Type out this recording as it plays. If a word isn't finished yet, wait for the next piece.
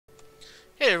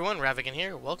Hey everyone, Ravigan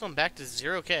here. Welcome back to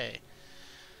Zero K.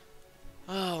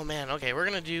 Oh man, okay, we're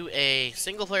gonna do a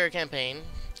single player campaign,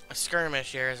 a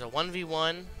skirmish here as a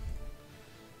 1v1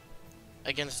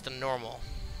 against a normal.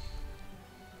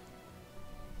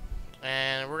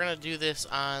 And we're gonna do this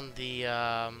on the,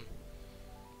 I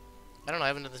don't know, I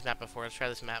haven't done this map before. Let's try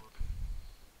this map.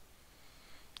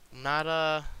 I'm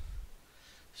not,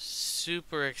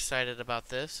 super excited about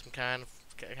this. I kind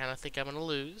of think I'm gonna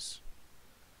lose.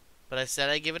 But I said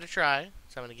I'd give it a try,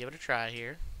 so I'm gonna give it a try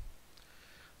here.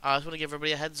 I just want to give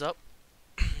everybody a heads up.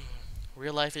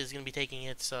 Real life is going to be taking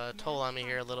its toll on me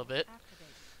here a little bit.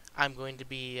 I'm going to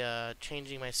be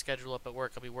changing my schedule up at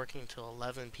work. I'll be working until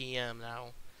 11 p.m. now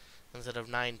instead of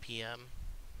 9 p.m.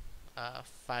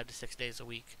 5 to 6 days a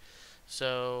week.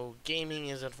 So gaming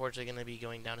is unfortunately going to be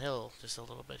going downhill just a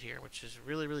little bit here, which is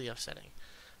really, really upsetting.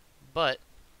 But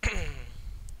you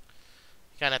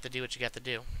kind of have to do what you got to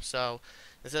do. So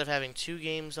instead of having 2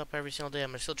 games up every single day, I'm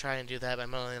going to still try and do that, but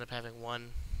I'm going to end up having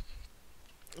 1.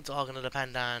 It's all going to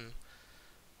depend on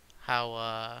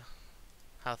how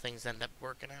things end up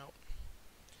working out.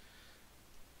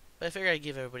 But I figured I'd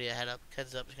give everybody a heads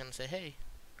up, just kind of say, hey,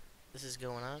 this is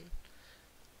going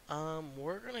on.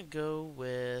 We're going to go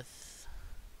with,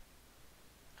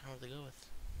 I don't know what to go with.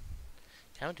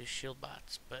 I don't do shield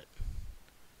bots, but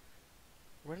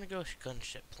we're going to go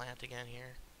gunship plant again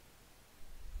here.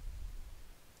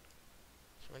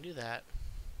 So we're going to do that.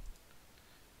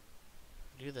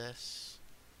 Do this.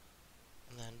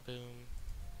 And then boom.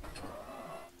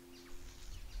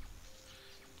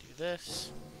 Do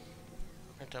this.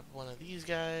 Print up one of these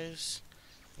guys.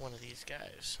 One of these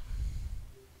guys.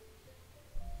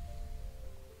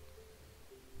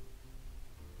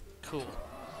 Cool.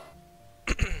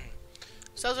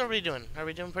 So how's everybody doing? Are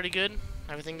we doing pretty good?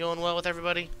 Everything going well with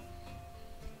everybody?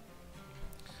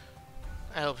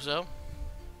 I hope so.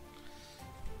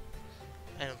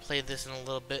 I haven't played this in a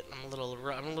little bit. I'm a little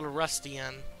rusty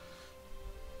on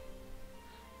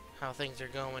how things are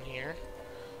going here.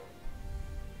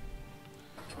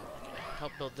 Okay,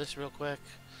 help build this real quick.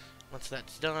 Once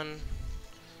that's done,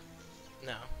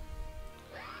 no.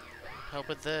 Help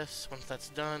with this. Once that's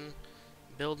done,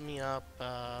 build me up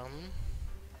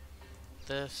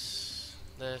this,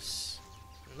 and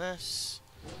this.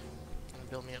 And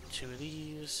build me up 2 of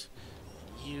these.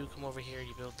 You come over here.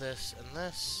 You build this and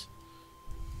this.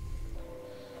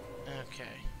 Okay.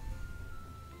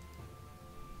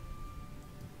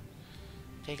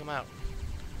 Take them out.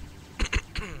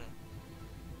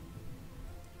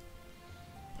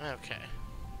 Okay.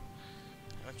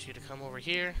 I want you to come over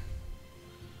here.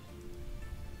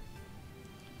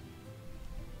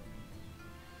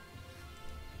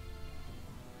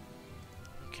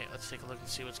 Okay, let's take a look and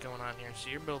see what's going on here. So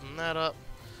you're building that up.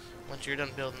 Once you're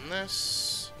done building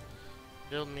this,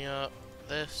 build me up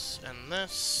this and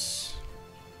this.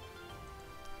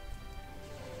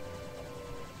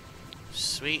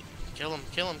 Sweet. Kill him,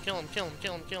 kill him, kill him, kill him,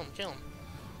 kill him, kill him, kill him.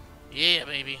 Yeah,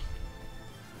 baby.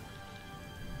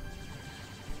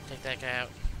 Take that guy out.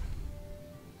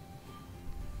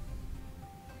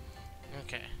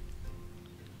 Okay.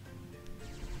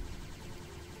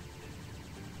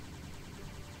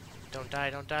 Don't die,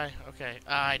 don't die. Okay.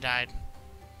 I died.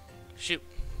 Shoot.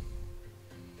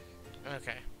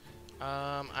 Okay.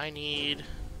 I need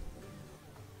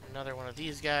another one of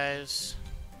these guys.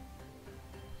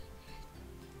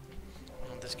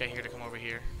 This guy here to come over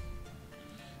here.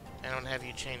 I don't have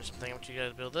you change something. I want you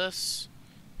guys to build this.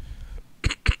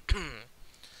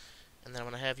 And then I'm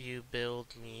going to have you build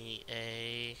me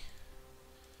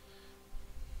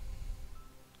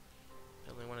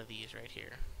one of these right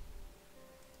here.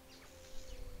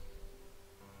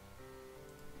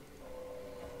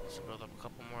 So build up a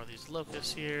couple more of these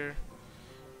locusts here.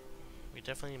 We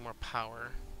definitely need more power.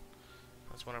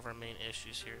 That's one of our main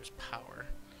issues here is power.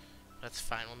 That's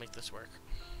fine, we'll make this work.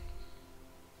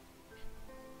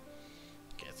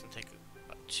 Okay, it's gonna take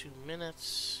about 2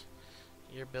 minutes.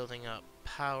 You're building up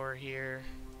power here.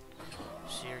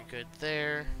 So you're good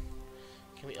there.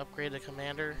 Can we upgrade the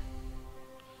commander?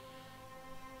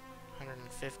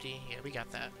 150. Yeah, we got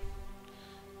that.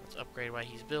 Let's upgrade while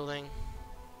he's building.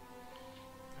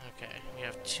 Okay, we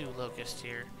have 2 locusts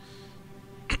here.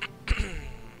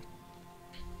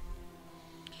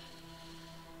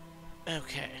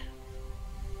 Okay.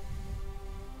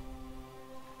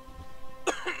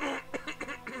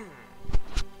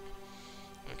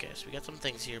 Okay, so we got some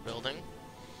things here building.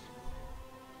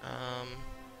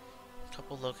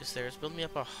 Couple locusts there. Build me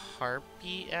up a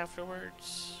harpy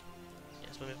afterwards.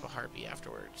 Yes, build me up a harpy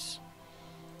afterwards.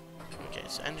 Okay,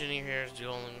 so engineer here is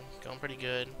going pretty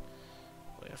good.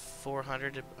 We have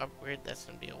 400 to upgrade. That's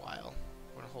gonna be a while.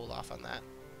 We're gonna hold off on that.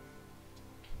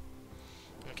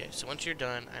 Okay, so once you're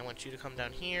done, I want you to come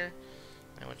down here.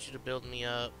 I want you to build me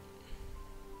up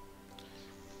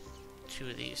 2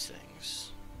 of these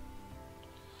things.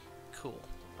 Cool.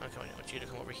 Okay, I want you to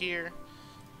come over here.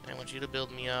 I want you to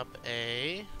build me up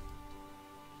a...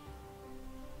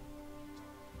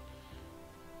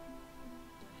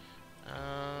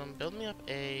 build me up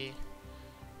a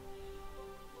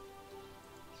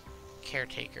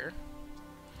caretaker.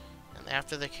 And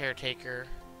after the caretaker...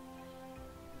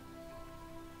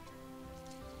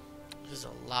 This is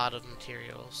a lot of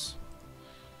materials.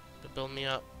 But build me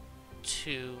up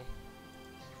 2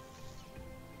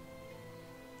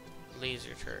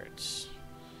 laser turrets.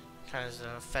 Kind of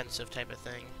an offensive type of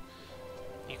thing.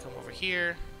 You come over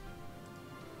here.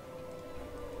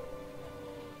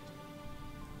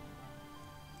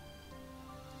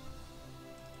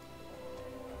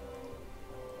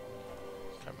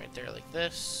 Come right there like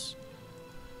this.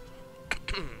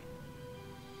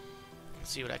 Let's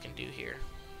see what I can do here.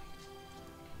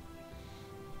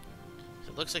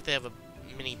 So it looks like they have a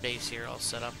mini base here all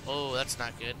set up. Oh, that's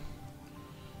not good.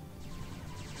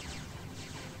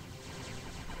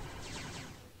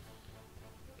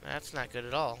 That's not good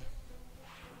at all.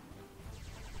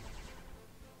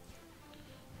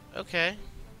 Okay.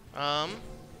 We're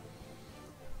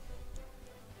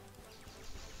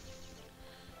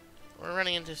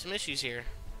running into some issues here.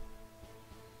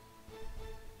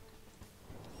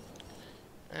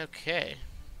 Okay.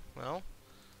 Well.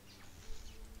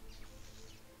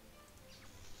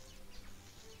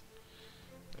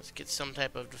 Let's get some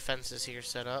type of defenses here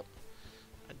set up.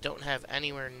 I don't have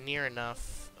anywhere near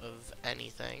enough of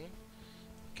anything.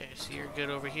 Okay, so you're good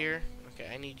over here. Okay,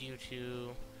 I need you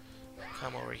to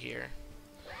come over here.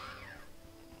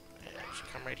 And you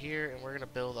should come right here, and we're gonna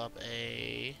build up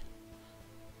a...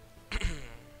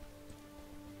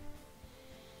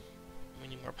 We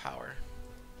need more power.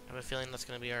 I have a feeling that's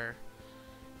gonna be our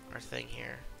thing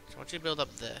here. So I want you to build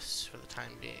up this for the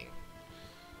time being.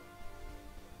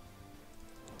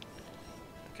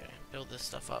 Okay, build this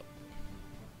stuff up.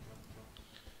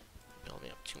 Build me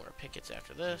up 2 more pickets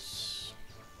after this.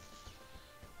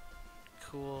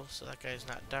 Cool, so that guy's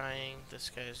not dying. This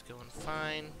guy's going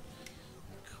fine.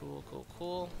 Cool, cool,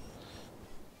 cool.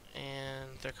 And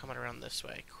they're coming around this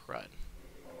way. Crud.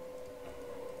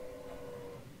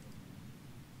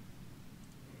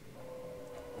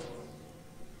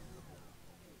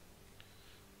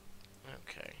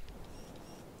 Okay.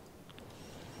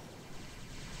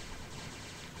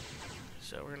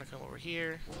 So we're gonna come over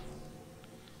here.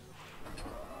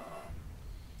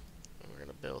 And we're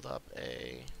gonna build up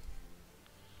a...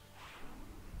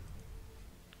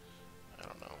 I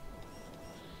don't know.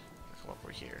 Come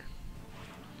over here.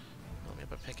 Let me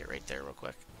pick it right there real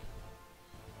quick.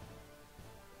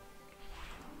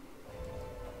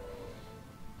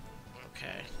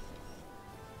 Okay.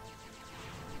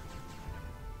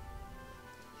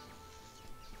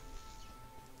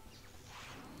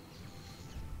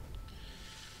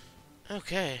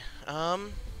 Okay,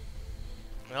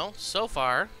 well, so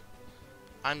far,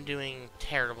 I'm doing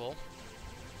terrible.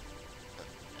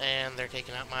 And they're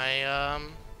taking out my,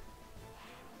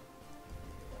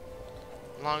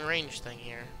 long-range thing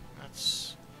here.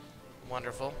 That's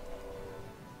wonderful.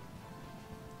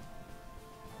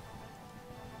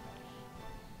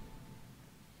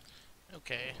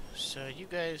 Okay, so you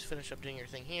guys finish up doing your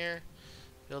thing here.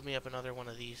 Build me up another one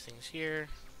of these things here.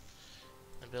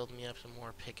 And build me up some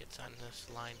more pickets on this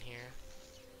line here.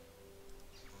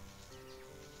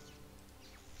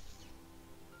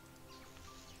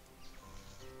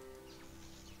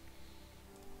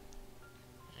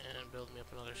 And build me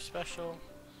up another special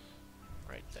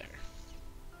right there.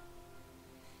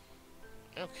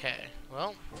 Okay,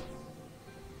 well,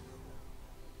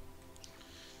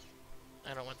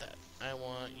 I don't want that. I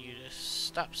want you to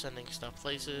stop sending stuff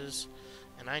places,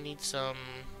 and I need some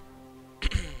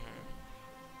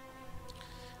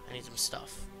I need some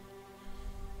stuff.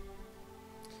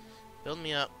 Build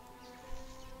me up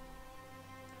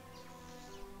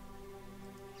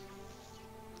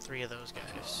 3 of those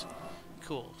guys.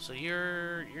 Cool. So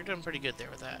you're doing pretty good there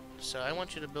with that. So I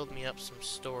want you to build me up some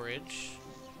storage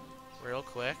real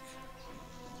quick.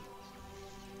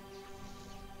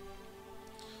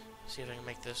 See if I can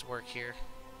make this work here.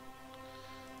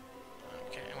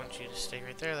 Okay, I want you to stay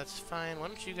right there. That's fine. Why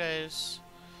don't you guys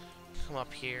come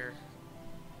up here?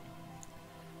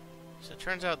 So it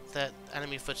turns out that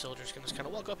enemy foot soldiers can just kind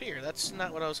of walk up here. That's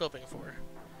not what I was hoping for.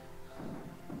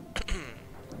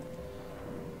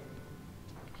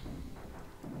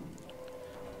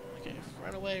 Okay,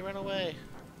 run away, run away.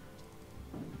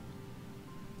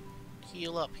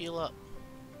 Heal up, heal up.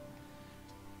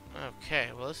 Okay,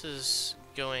 well this is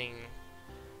going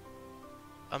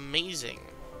amazing.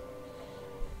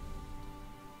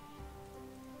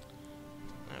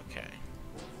 Okay.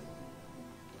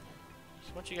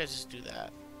 So why don't you guys just do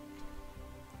that?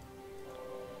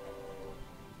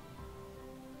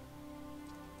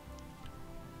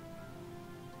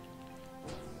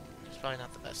 It's probably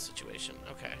not the best situation.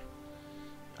 Okay.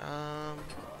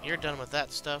 You're done with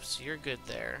that stuff, so you're good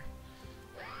there.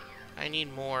 I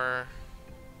need more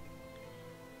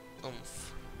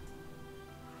oomph.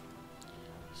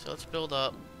 So let's build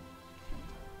up.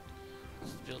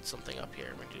 Let's build something up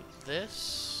here. We're gonna do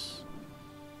this.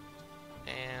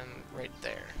 And right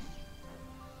there.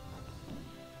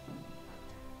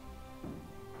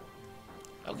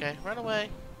 Okay, run away.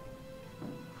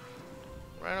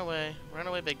 Run away. Run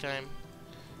away big time.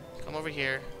 Come over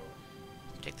here.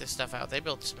 Take this stuff out. They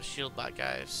built some shield bot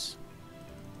guys.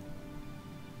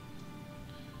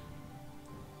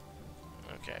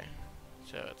 Okay.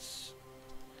 So let's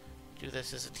do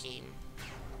this as a team.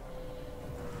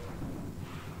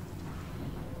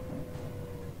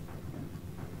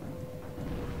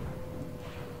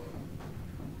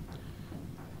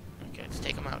 Okay, let's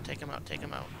take them out. Take them out. Take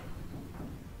them out.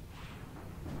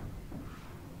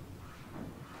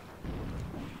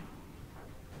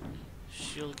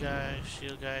 Shield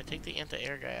guy, take the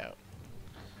anti-air guy out.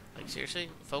 Like, seriously?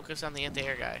 Focus on the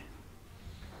anti-air guy.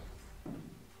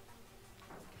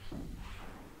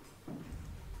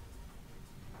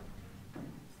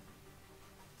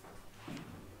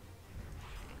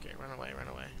 Okay, run away, run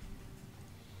away.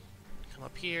 Come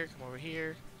up here, come over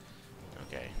here.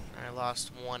 Okay, I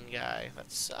lost one guy.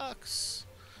 That sucks.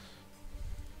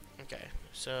 Okay,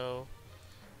 so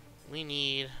we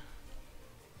need...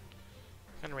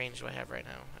 What kind of range do I have right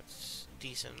now? That's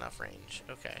decent enough range.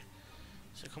 Okay.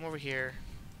 So come over here.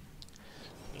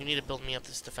 You need to build me up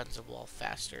this defensive wall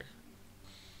faster.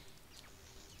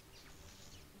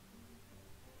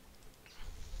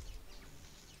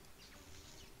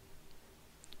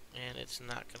 And it's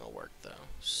not going to work, though.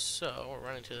 So, we're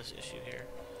running into this issue here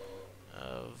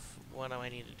of what do I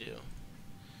need to do.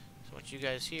 So I want you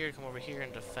guys here to come over here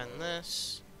and defend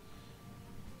this.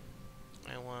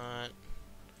 I want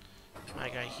my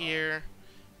guy here.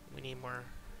 We need more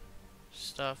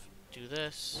stuff. Do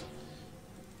this.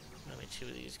 Maybe two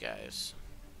of these guys.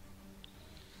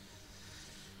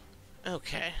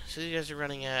 Okay, so you guys are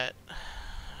running at...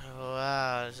 Oh,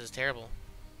 wow, this is terrible.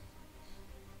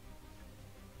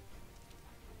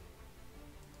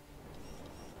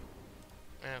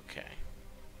 Okay.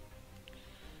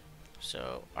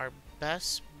 So, our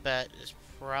best bet is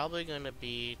probably going to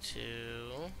be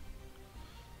to...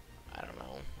 I don't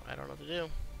know. I don't know what to do.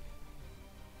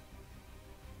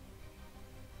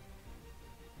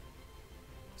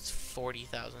 It's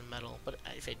 40,000 metal, but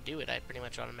if I do it, I pretty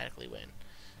much automatically win.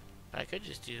 But I could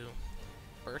just do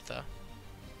Bertha.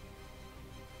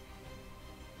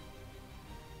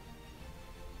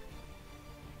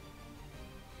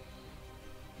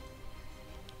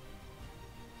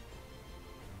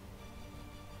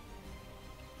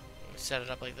 Set it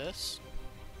up like this.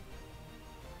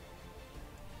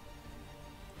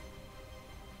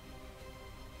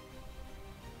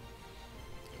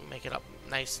 Make it up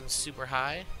nice and super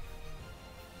high.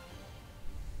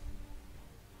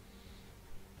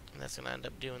 And that's going to end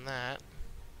up doing that.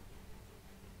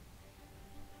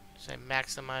 So I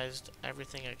maximized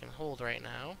everything I can hold right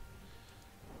now.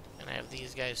 And I have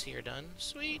these guys here done.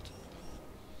 Sweet!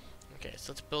 Okay,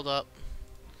 so let's build up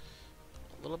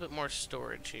a little bit more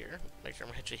storage here. Make sure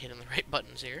I'm actually hitting the right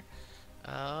buttons here.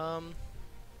 A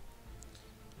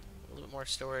little bit more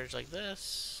storage like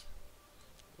this.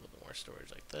 A little bit more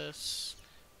storage like this.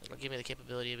 It'll give me the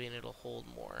capability of being able to hold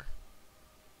more.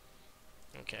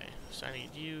 Okay, so I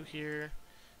need you here.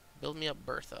 Build me up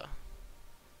Bertha.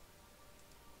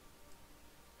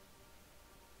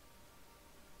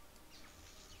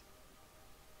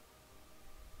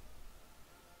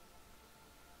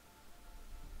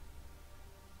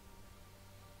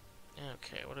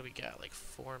 Okay, what do we got? Like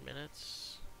 4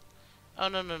 minutes? Oh,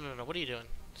 no, no, no, no. What are you doing?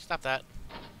 Stop that.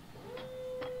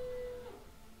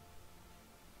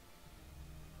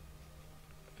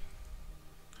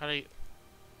 How do you...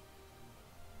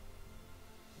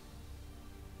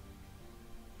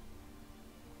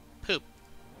 Poop.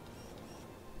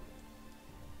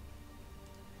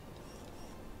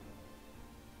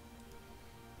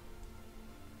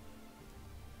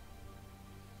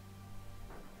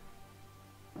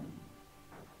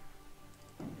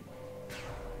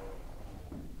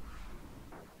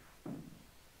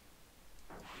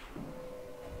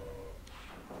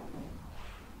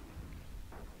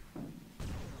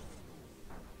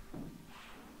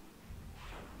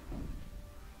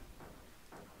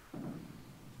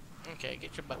 Okay,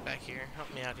 get your butt back here.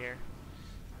 Help me out here.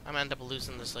 I'm gonna end up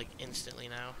losing this, like, instantly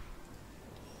now.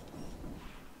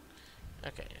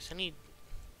 Okay, so I need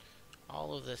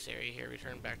all of this area here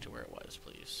returned back to where it was,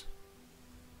 please.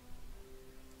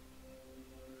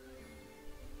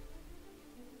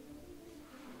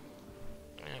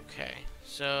 Okay,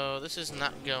 so this is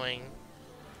not going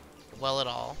well at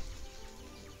all.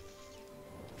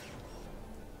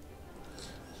 So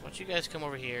why don't you guys come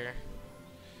over here,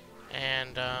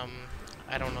 and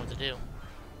I don't know what to do.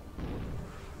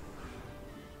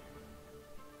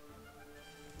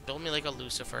 Build me like a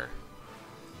Lucifer.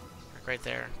 Like right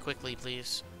there. Quickly,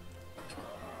 please.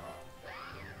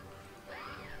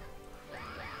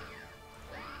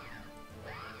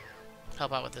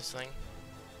 Help out with this thing.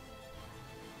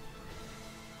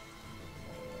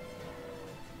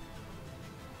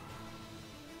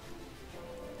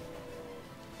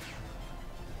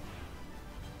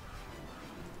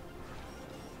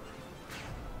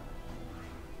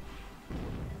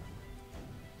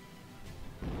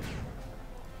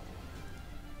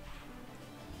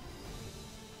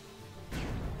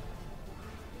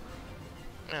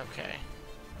 Okay.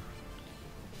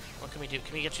 What can we do?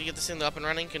 Can we actually get this thing up and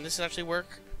running? Can this actually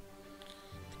work?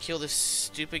 Kill this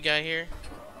stupid guy here?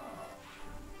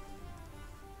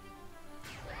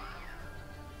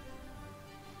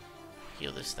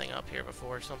 Heal this thing up here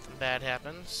before something bad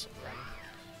happens.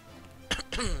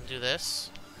 Do this.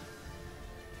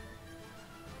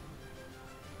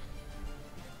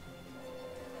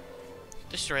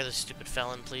 Destroy this stupid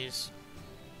felon, please.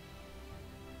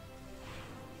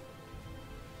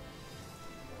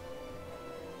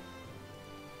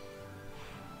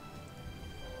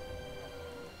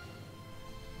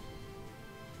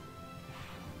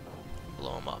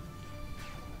 Blow him up.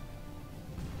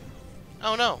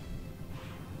 Oh no!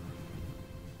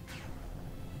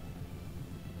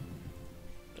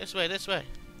 This way, this way.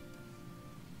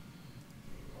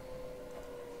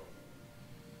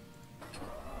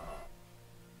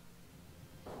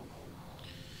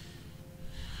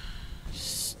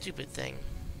 Stupid thing.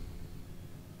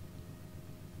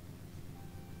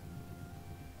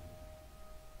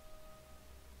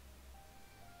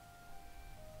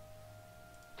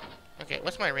 Okay,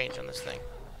 what's my range on this thing?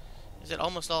 Is it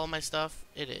almost all of my stuff?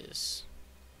 It is.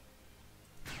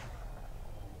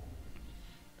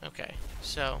 Okay,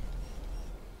 so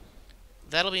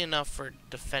that'll be enough for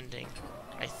defending,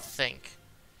 I think.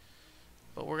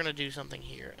 But we're gonna do something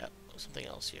here, something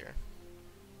else here.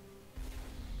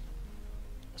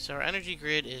 So our energy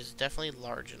grid is definitely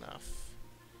large enough.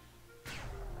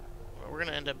 What we're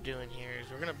gonna end up doing here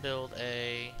is we're gonna build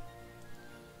an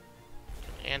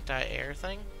anti-air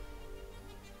thing.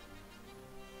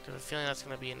 I have a feeling that's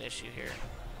gonna be an issue here.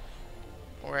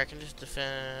 Or I can just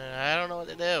defend. I don't know what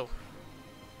to do.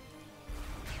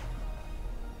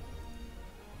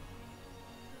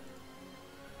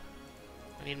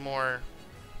 I need more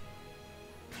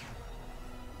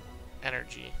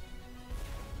energy.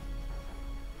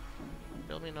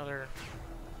 Build me another.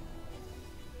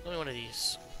 Build me one of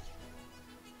these.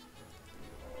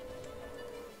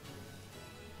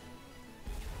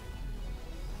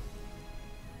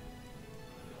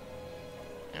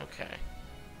 Okay.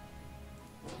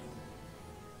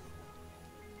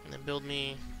 And then build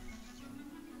me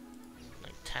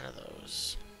like 10 of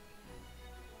those.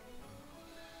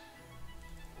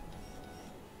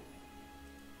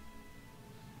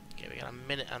 Okay, we got a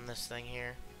minute on this thing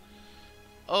here.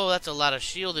 Oh, that's a lot of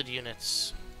shielded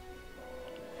units.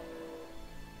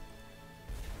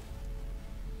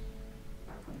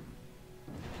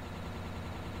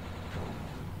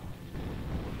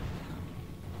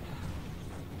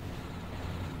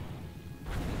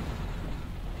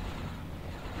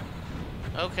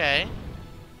 Okay.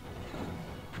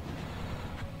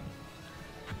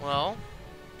 Well,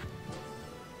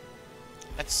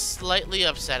 that's slightly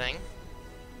upsetting.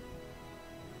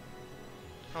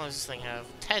 How long does this thing have?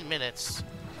 10 minutes.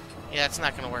 Yeah, it's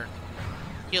not gonna work.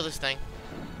 Heal this thing.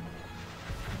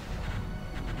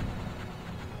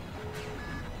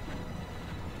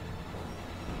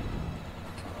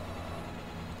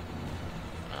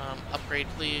 Upgrade,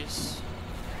 please.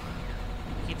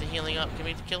 Keep the healing up. Can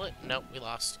we kill it? Nope, we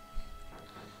lost.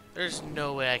 There's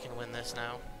no way I can win this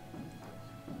now.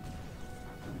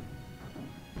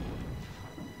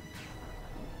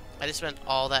 I just spent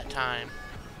all that time.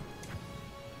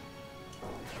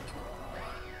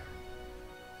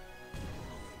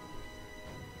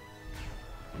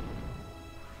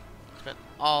 Spent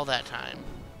all that time.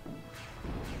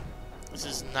 This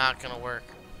is not gonna work.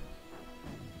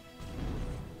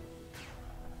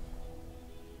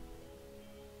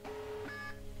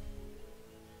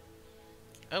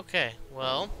 Okay,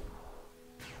 well.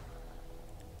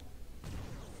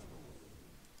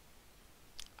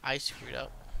 I screwed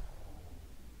up.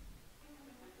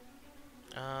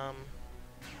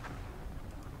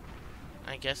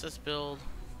 I guess let's build...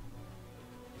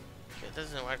 It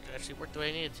doesn't actually work the way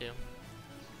I needed to.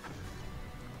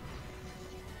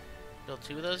 Build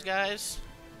 2 of those guys.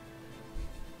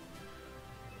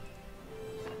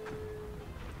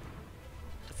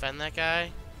 Defend that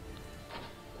guy.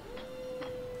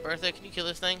 Bertha, can you kill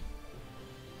this thing?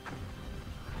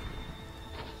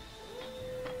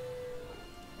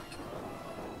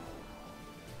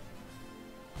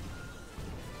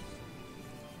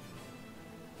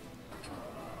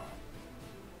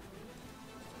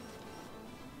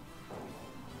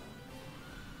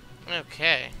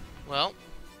 Okay, well.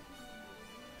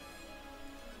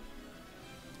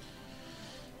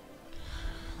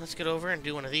 Let's get over and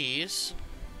do one of these.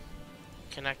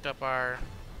 Connect up our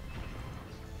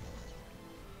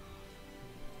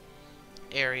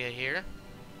area here.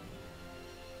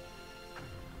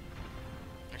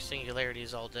 Our singularity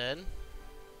is all dead.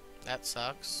 That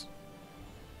sucks.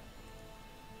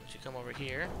 Should come over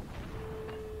here.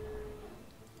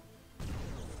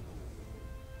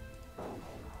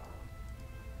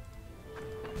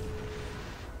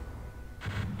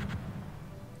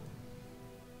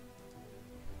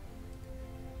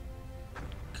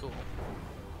 Cool.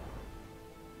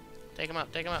 Take him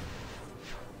out, take him out.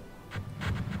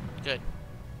 Good.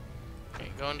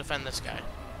 Okay, go and defend this guy.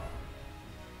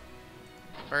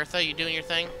 Bertha, you doing your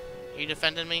thing? Are you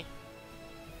defending me?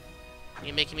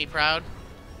 You making me proud?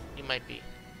 You might be.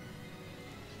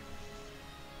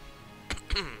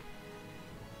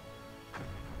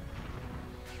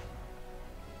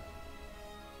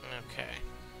 Okay.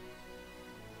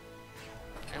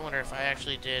 I wonder if I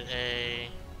actually did a...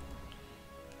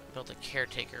 built a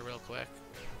caretaker real quick.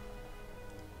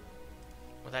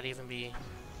 Would that even be...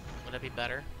 would that be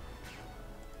better?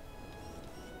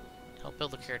 Help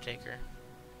build a caretaker.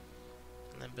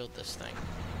 And then build this thing.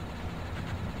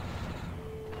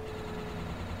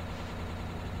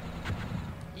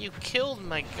 You killed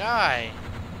my guy!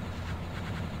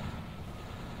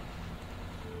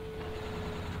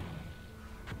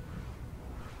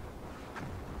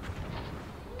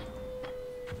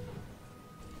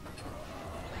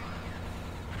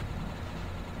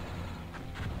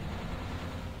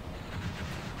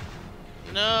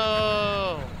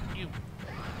 No! You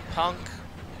punk.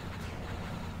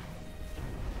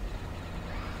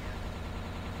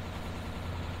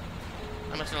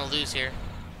 I'm just gonna lose here.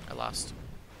 I lost.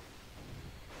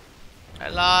 I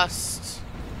lost.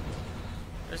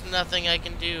 There's nothing I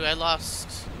can do. I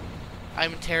lost.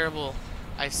 I'm terrible.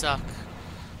 I suck.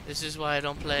 This is why I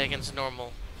don't play against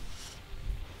normal.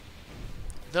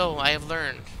 Though I have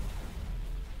learned.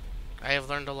 I have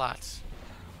learned a lot.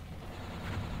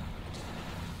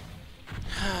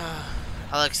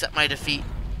 I'll accept my defeat.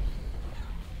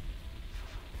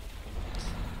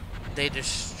 They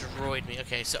destroyed me.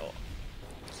 Okay, so...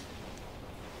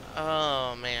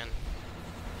 oh, man.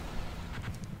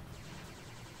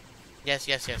 Yes,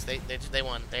 yes, yes. They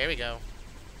won. There we go.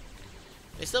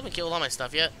 They still haven't killed all my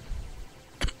stuff yet.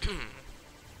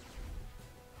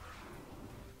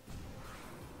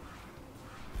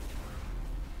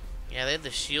 Yeah, they had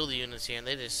the shield units here, and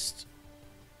they just...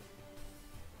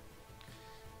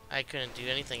 I couldn't do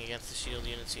anything against the shield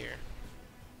units here.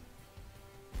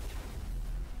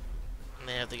 And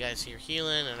they have the guys here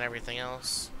healing and everything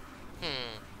else.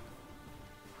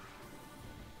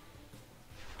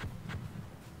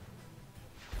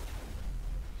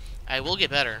 I will get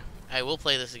better. I will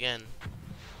play this again.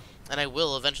 And I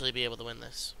will eventually be able to win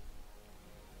this.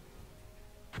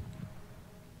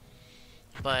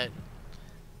 But...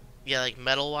 yeah, like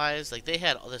metal-wise, like they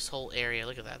had this whole area.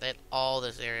 Look at that. They had all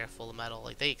this area full of metal.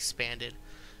 Like they expanded.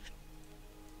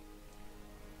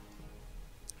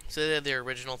 So they had their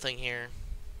original thing here.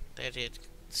 They had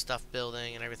stuff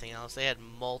building and everything else. They had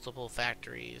multiple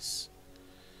factories.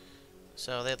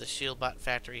 So they had the Shieldbot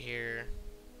factory here.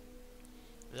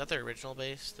 Is that their original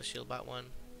base? The Shieldbot one?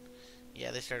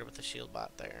 Yeah, they started with the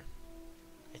Shieldbot there.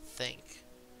 I think.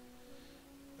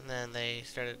 And then they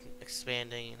started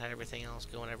expanding and had everything else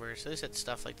going everywhere. So they had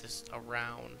stuff like this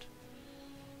around.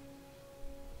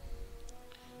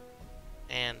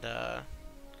 And,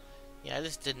 yeah, I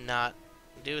just did not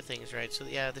do things right. So,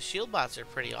 yeah, the shield bots are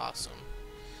pretty awesome.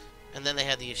 And then they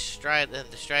had the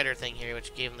Strider thing here,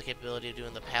 which gave them the capability of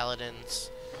doing the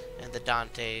Paladins and the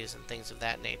Dantes and things of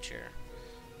that nature.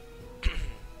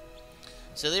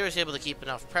 So they were able to keep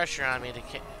enough pressure on me to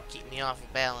keep me off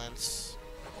of balance.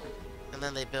 And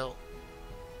then they built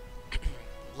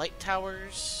light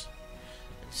towers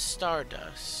and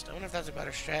Stardust. I wonder if that's a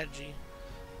better strategy.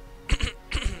 I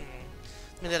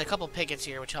mean, there's a couple pickets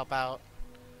here which help out.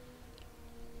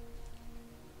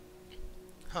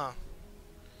 Huh.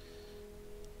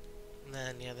 And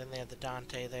then, yeah, then they have the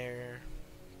Dante there.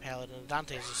 Paladin.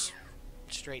 Dante's just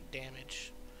straight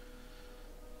damage.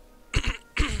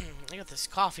 I got this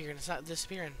cough here and it's not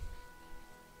disappearing.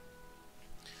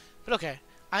 But okay,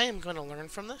 I am going to learn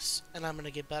from this, and I'm going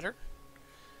to get better.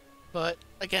 But,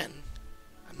 again,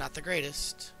 I'm not the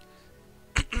greatest.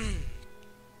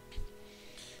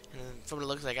 And from what it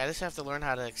looks like, I just have to learn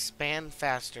how to expand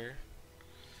faster.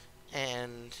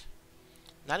 And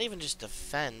not even just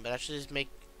defend, but actually just make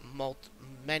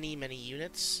many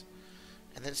units.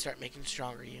 And then start making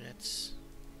stronger units.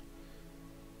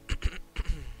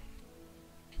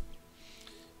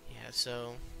 Yeah,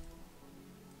 so...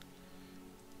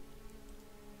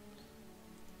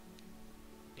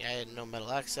 yeah, I had no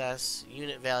metal excess.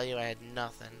 Unit value, I had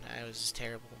nothing. I was just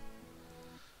terrible.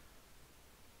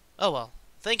 Oh well.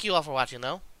 Thank you all for watching,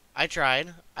 though. I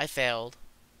tried. I failed.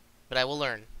 But I will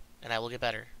learn. And I will get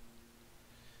better.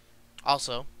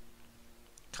 Also,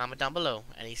 comment down below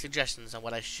any suggestions on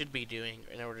what I should be doing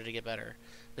in order to get better.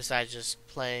 Besides just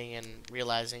playing and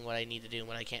realizing what I need to do and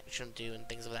what I shouldn't do and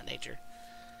things of that nature.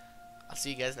 I'll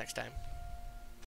see you guys next time.